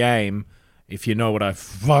to the game, if you know what I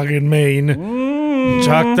fucking mean,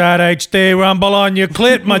 chuck that HD Rumble on your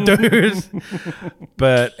clit, my dude.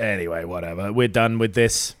 But anyway, whatever. We're done with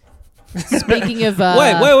this. Speaking of...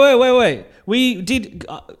 Wait. We did...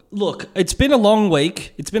 look, it's been a long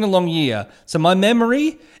week. It's been a long year. So my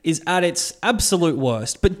memory is at its absolute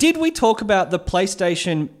worst. But did we talk about the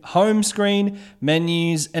PlayStation home screen,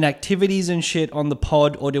 menus, and activities and shit on the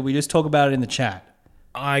pod, or did we just talk about it in the chat?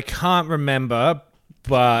 I can't remember,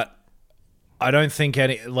 but I don't think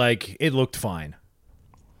it looked fine.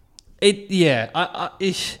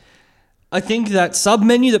 I think that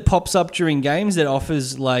sub-menu that pops up during games that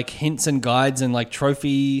offers like hints and guides and like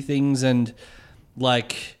trophy things and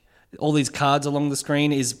like all these cards along the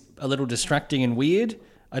screen is a little distracting and weird.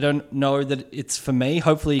 I don't know that it's for me.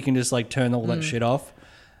 Hopefully you can just like turn all that shit off.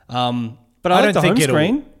 But I like the home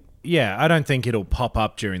screen. Yeah, I don't think it'll pop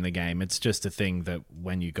up during the game. It's just a thing that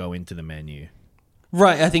when you go into the menu.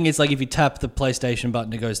 Right, I think it's like if you tap the PlayStation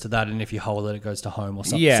button, it goes to that, and if you hold it, it goes to home or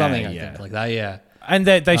something. Something I think like that, yeah. And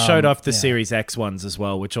they showed off the Series X ones as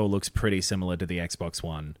well, which all looks pretty similar to the Xbox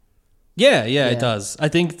One. Yeah, it does. I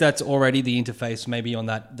think that's already the interface maybe on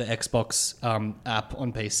the Xbox app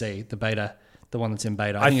on PC, the beta, the one that's in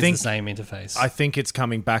beta. I think it's the same interface. I think it's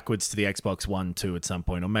coming backwards to the Xbox One too at some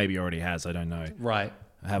point, or maybe already has. I don't know. Right.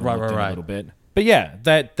 I haven't looked in a little bit. But yeah,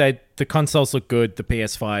 the consoles look good. The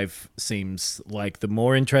PS5 seems like the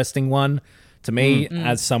more interesting one to me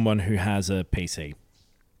as someone who has a PC.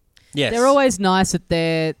 Yes. They're always nice that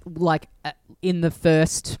they're like in the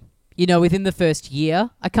first, within the first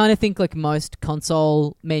year. I kind of think like most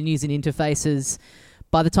console menus and interfaces,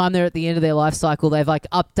 by the time they're at the end of their life cycle, they've like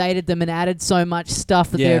updated them and added so much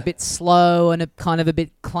stuff that they're a bit slow and kind of a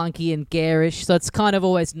bit clunky and garish. So it's kind of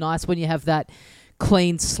always nice when you have that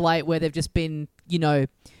clean slate where they've just been,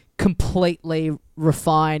 completely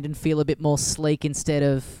refined and feel a bit more sleek instead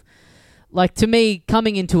of... Like, to me,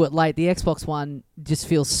 coming into it late, the Xbox One just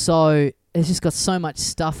feels so... It's just got so much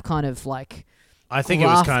stuff kind of, like, I think it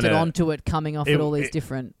was kind of onto it, coming off at all these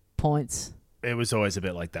different points. It was always a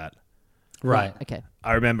bit like that. Right. Okay.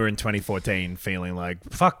 I remember in 2014 feeling like,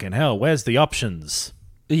 fucking hell, where's the options?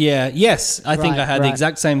 Yeah. Yes. I think I had the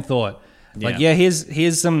exact same thought. Like,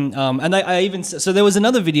 here's some... and I even... So there was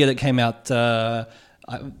another video that came out last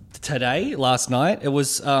night. It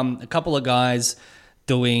was a couple of guys...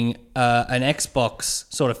 doing an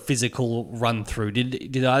Xbox sort of physical run through.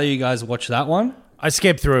 Did either of you guys watch that one? I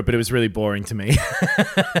skipped through it, but it was really boring to me.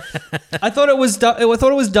 I thought it was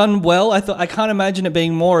done well. I can't imagine it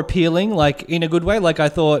being more appealing, like in a good way. Like I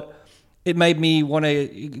thought it made me want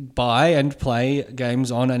to buy and play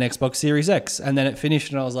games on an Xbox Series X, and then it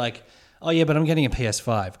finished, and I was like, oh yeah, but I'm getting a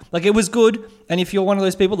PS5. Like, it was good. And if you're one of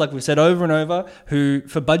those people, like we've said over and over, who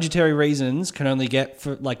for budgetary reasons can only get,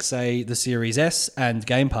 for like, say, the Series S and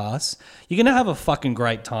Game Pass, you're going to have a fucking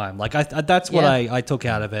great time. Like, that's what I took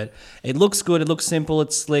out of it. It looks good. It looks simple.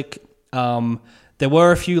 It's slick. There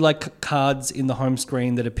were a few like cards in the home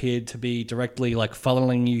screen that appeared to be directly like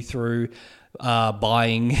funneling you through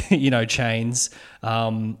buying, chains.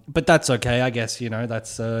 But that's okay, I guess.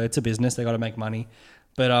 That's it's a business. They got to make money.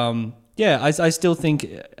 But I still think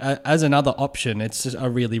as another option, it's just a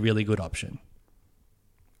really, really good option.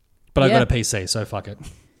 But I've got a PC, so fuck it.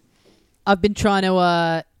 I've been trying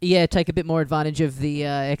to take a bit more advantage of the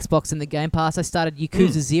Xbox and the Game Pass. I started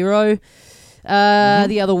Yakuza 0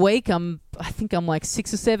 the other week. I think I'm like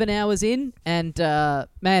 6 or 7 hours in, and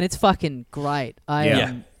man, it's fucking great. I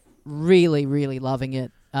am really, really loving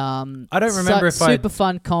it. I don't remember if super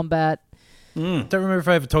fun combat. Don't remember if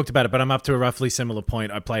I ever talked about it, but I'm up to a roughly similar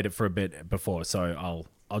point. I played it for a bit before, so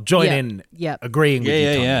I'll join in agreeing with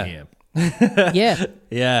you, Tommy, here.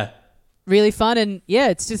 Yeah. Really fun, and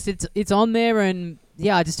it's on there, and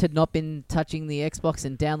I just had not been touching the Xbox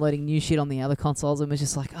and downloading new shit on the other consoles, and was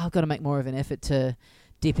just like, I've got to make more of an effort to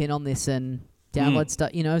dip in on this and download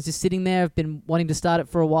stuff. I was just sitting there. I've been wanting to start it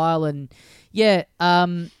for a while, and like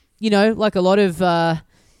a lot of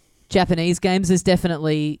Japanese games, there's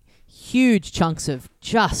definitely huge chunks of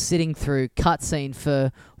just sitting through cutscene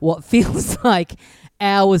for what feels like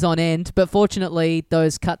hours on end. But fortunately,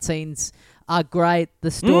 those cutscenes are great.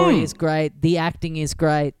 The story is great. The acting is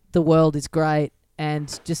great. The world is great.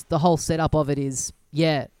 And just the whole setup of it is,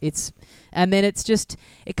 and then it's just,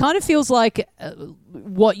 it kind of feels like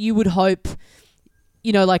what you would hope,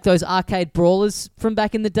 like those arcade brawlers from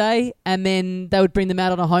back in the day, and then they would bring them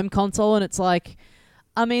out on a home console, and it's like,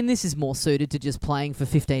 I mean, this is more suited to just playing for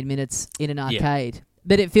 15 minutes in an arcade. Yeah.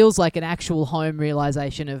 But it feels like an actual home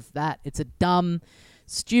realization of that. It's a dumb,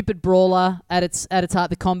 stupid brawler at its heart.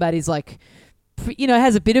 The combat is like,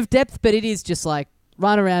 has a bit of depth, but it is just like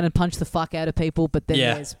run around and punch the fuck out of people. But then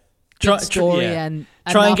there's story and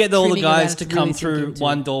try and get all the guys to come through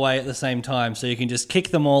one doorway at the same time, so you can just kick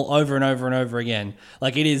them all over and over and over again.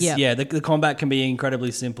 Like, it is, the combat can be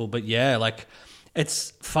incredibly simple, but like,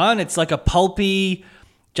 it's fun. It's like a pulpy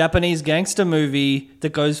Japanese gangster movie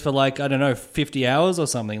that goes for like, I don't know, 50 hours or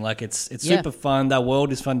something. Like, it's super fun. That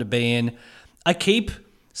world is fun to be in. I keep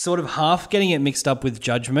sort of half getting it mixed up with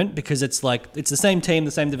Judgment, because it's like, it's the same team,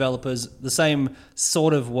 the same developers, the same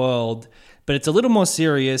sort of world, but it's a little more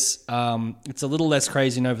serious. It's a little less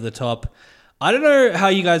crazy and over the top. I don't know how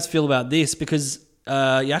you guys feel about this, because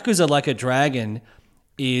Yakuza Like a Dragon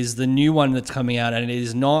is the new one that's coming out, and it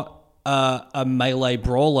is not a melee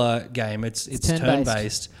brawler game. It's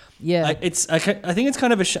turn-based. Yeah. I think it's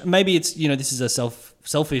kind of maybe it's, this is a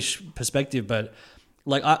selfish perspective, but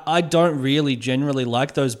like, I don't really generally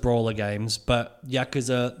like those brawler games, but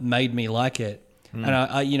Yakuza made me like it. And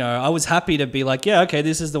I was happy to be like, okay,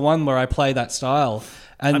 this is the one where I play that style.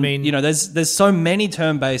 And I mean, there's so many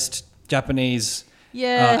turn-based Japanese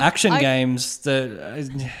action games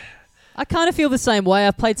that I kind of feel the same way.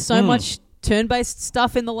 I've played so much turn-based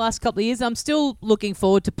stuff in the last couple of years. I'm still looking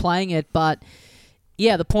forward to playing it, but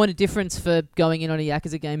the point of difference for going in on a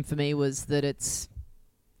Yakuza game for me was that it's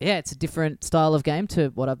a different style of game to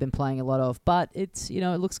what I've been playing a lot of, but it's, it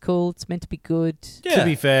looks cool. It's meant to be good. To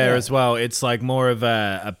be fair as well, it's like more of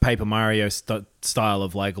a Paper Mario style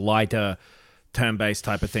of like lighter turn-based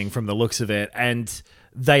type of thing from the looks of it, and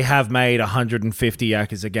they have made 150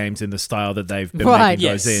 Yakuza games in the style that they've been making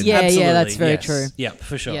those in. Yeah, that's very true. Yeah,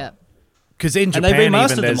 for sure. Yeah. Because in Japan, and they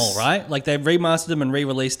remastered them all, right? Like, they've remastered them and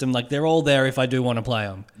re-released them. Like, they're all there if I do want to play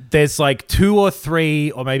them. There's like 2 or 3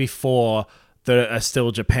 or maybe 4 that are still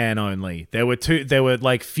Japan only. There were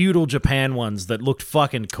like feudal Japan ones that looked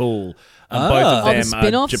fucking cool. And both of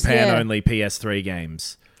them are Japan only PS3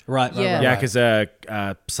 games. Right.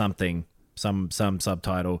 Yakuza something, some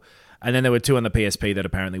subtitle. And then there were 2 on the PSP that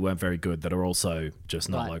apparently weren't very good, that are also just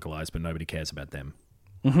not localized, but nobody cares about them.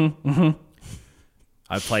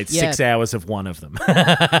 I've played 6 hours of one of them.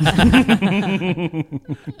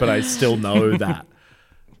 But I still know that.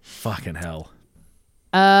 Fucking hell.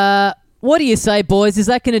 What do you say, boys? Is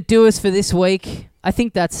that going to do us for this week? I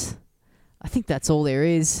think that's all there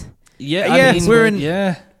is.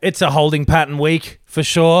 Yeah, it's a holding pattern week for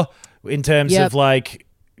sure, in terms of like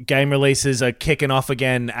game releases are kicking off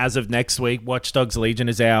again as of next week. Watch Dogs Legion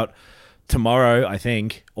is out tomorrow, I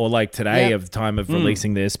think, or like today of the time of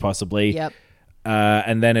releasing this, possibly. Yep.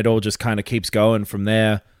 And then it all just kind of keeps going from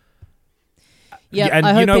there. Yeah, and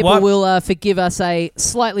I hope people will forgive us a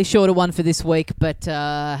slightly shorter one for this week, but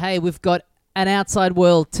hey, we've got an outside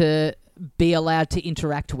world to be allowed to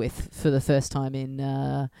interact with for the first time in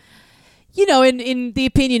in the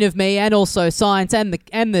opinion of me, and also science and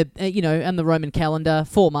the Roman calendar,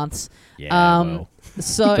 4 months. Yeah.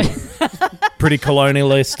 So Pretty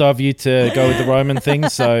colonialist of you to go with the Roman thing.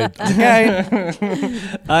 So okay.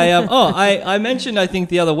 I mentioned, I think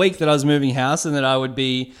the other week, that I was moving house and that I would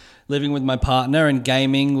be living with my partner, and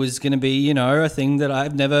gaming was going to be, a thing that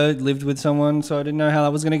I've never lived with someone, so I didn't know how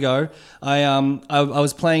that was going to go. I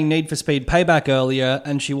was playing Need for Speed Payback earlier,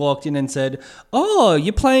 and she walked in and said, "Oh,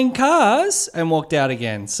 you're playing cars," and walked out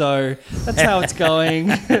again. So that's how it's going.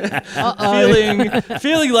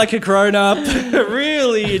 feeling like a grown up,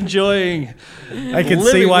 really enjoying. I can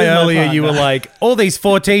see why earlier you were like, all these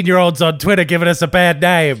 14-year-olds on Twitter giving us a bad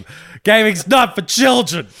name. Gaming's not for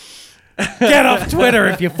children. Get off Twitter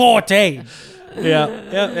if you're 14.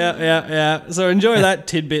 Yeah. So enjoy that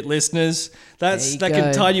tidbit, listeners. That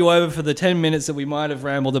can tide you over for the 10 minutes that we might have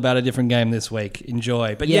rambled about a different game this week.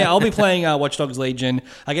 Enjoy. But I'll be playing Watch Dogs Legion.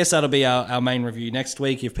 I guess that'll be our main review next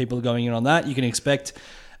week. If people are going in on that, you can expect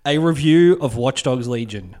a review of Watch Dogs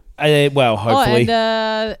Legion. Well, hopefully.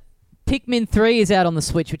 And Pikmin 3 is out on the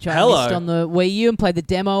Switch, which I missed on the Wii U and played the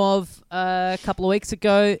demo of a couple of weeks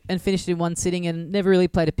ago and finished it in one sitting, and never really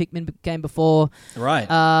played a Pikmin game before. Right.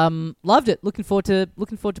 Loved it. Looking forward to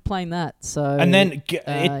playing that. So and then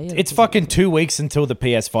it's fucking 2 weeks until the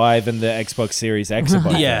PS5 and the Xbox Series X are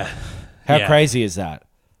both out. How crazy is that?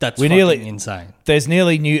 That's fucking insane. It's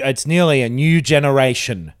nearly a new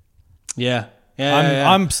generation. Yeah.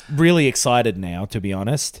 I'm really excited now, to be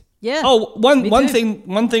honest. Yeah. Oh, one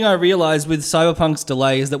thing I realized with Cyberpunk's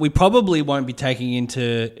delay is that we probably won't be taking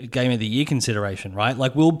into Game of the Year consideration, right?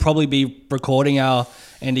 Like, we'll probably be recording our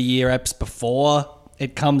end of year eps before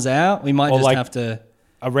it comes out. We might just have to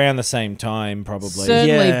around the same time, probably.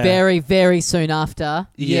 Certainly, very, very soon after.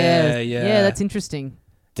 Yeah, that's interesting.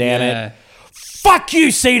 Damn it. Fuck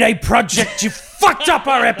you, CD Projekt. You fucked up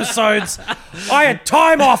our episodes. I had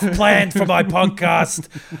time off planned for my podcast,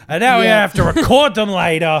 and now we have to record them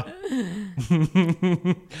later.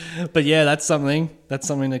 But that's something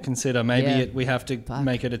to consider. Maybe we have to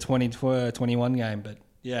make it a 2021 game. But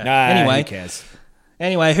anyway, who cares?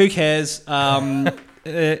 Anyway, who cares?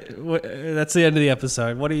 That's the end of the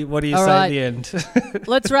episode. What do you say at the end?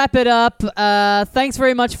 Let's wrap it up. Thanks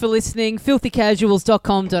very much for listening.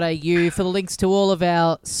 filthycasuals.com.au for the links to all of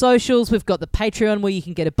our socials. We've got the Patreon where you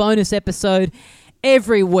can get a bonus episode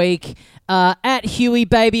every week. At Huey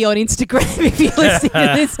Baby on Instagram if you're listening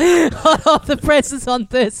to this hot off the presses on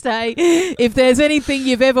Thursday. If there's anything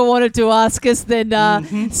you've ever wanted to ask us, then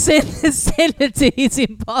send it to his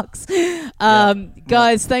inbox.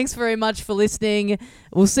 Guys, thanks very much for listening.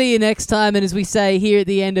 We'll see you next time. And as we say here at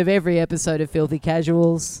the end of every episode of Filthy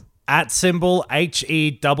Casuals, @HEWYBABY.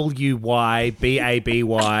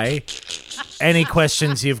 Any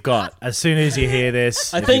questions you've got, as soon as you hear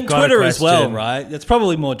this. I think Twitter as well, right? It's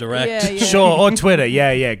probably more direct. Yeah. Sure, or Twitter.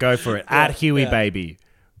 Yeah, go for it. @HueyBaby.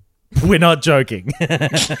 We're not joking.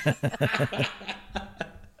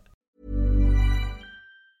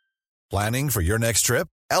 Planning for your next trip?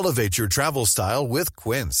 Elevate your travel style with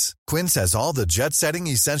Quince. Quince has all the jet-setting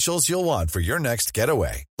essentials you'll want for your next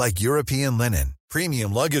getaway, like European linen,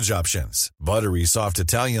 premium luggage options, buttery soft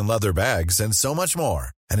Italian leather bags, and so much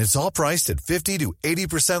more. And it's all priced at 50 to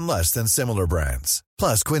 80% less than similar brands.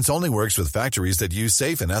 Plus, Quince only works with factories that use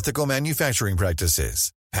safe and ethical manufacturing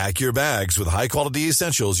practices. Pack your bags with high-quality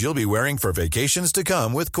essentials you'll be wearing for vacations to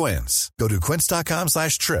come with Quince. Go to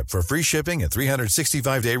quince.com/trip for free shipping and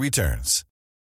 365-day returns.